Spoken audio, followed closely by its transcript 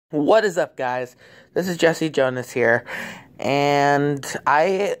What is up, guys? This is Jesse Jonas here, and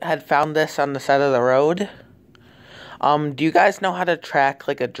I had found this on the side of the road. Do you guys know how to track,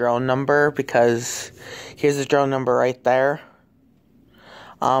 like, a drone number? Because here's a drone number right there.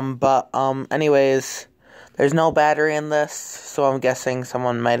 Anyways, there's no battery in this, so I'm guessing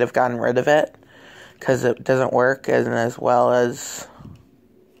someone might have gotten rid of it, because it doesn't work as well as,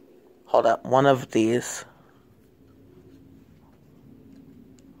 hold up, one of these.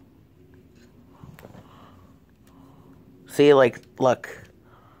 See, like, look,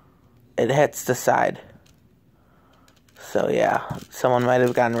 it hits the side. So, yeah, someone might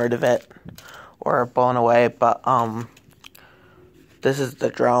have gotten rid of it or blown away, but, this is the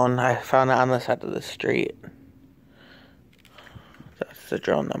drone. I found it on the side of the street. That's the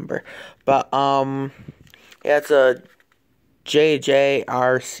drone number. But, yeah, it's a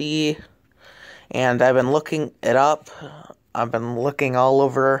JJRC, and I've been looking it up. I've been looking all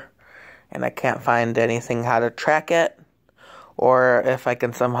over, and I can't find anything how to track it, or if I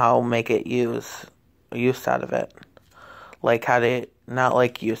can somehow make it use out of it. Like how to, not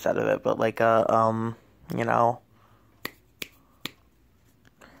like use out of it, but like how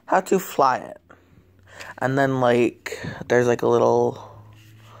to fly it. And then, like, there's like a little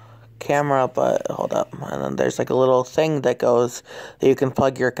camera, but hold up. And then there's like a little thing that goes, that you can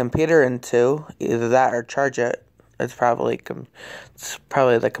plug your computer into, either that or charge it. It's probably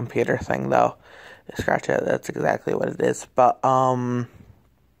the computer thing, though. Scratch it, that's exactly what it is. But,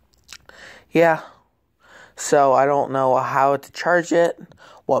 yeah. So, I don't know how to charge it,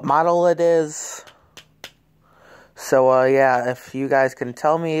 what model it is. So, yeah, if you guys can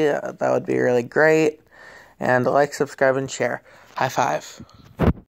tell me, that would be really great. And like, subscribe, and share. High five.